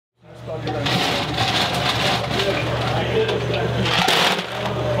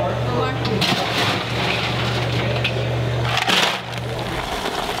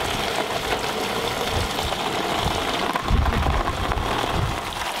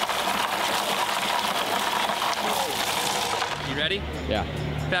Ready? Yeah.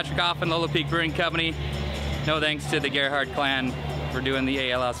 Patrick Offen, Lolo Peak Brewing Company. No thanks to the Gerhard Clan for doing the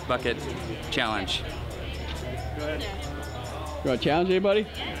ALS Bucket Challenge. Go ahead. You want to challenge anybody?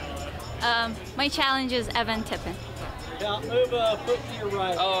 My challenge is Evan Tipton. Yeah, move a foot to your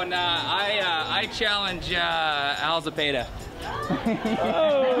right. Oh, nah, I challenge Al Zapata. The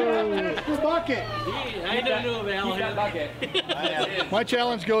bucket. I don't know about That bucket. My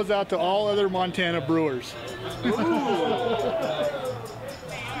challenge goes out to all other Montana brewers. Don't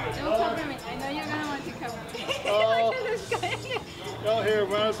cover me. I know you're gonna want to cover me. Oh, here,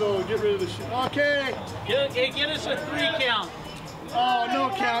 might as well get rid of the shit. Okay. Get us a 3 count. Oh, no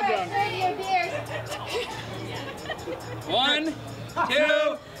countdown. 1, 2,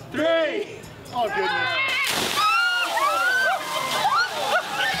 3. Oh, goodness.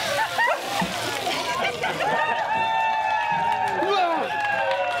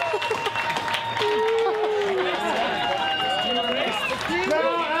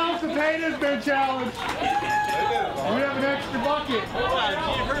 Has been challenged. We have an extra bucket. Hold on,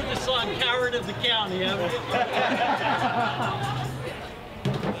 you heard the song Coward of the County, haven't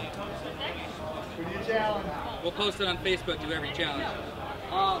We need a challenge. We'll post it on Facebook, do every challenge.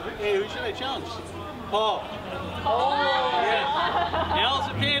 Hey, who should I challenge? Paul. Yeah. Al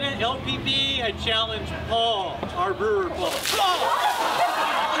Zapata, LPB, I challenge Paul, our brewer Paul.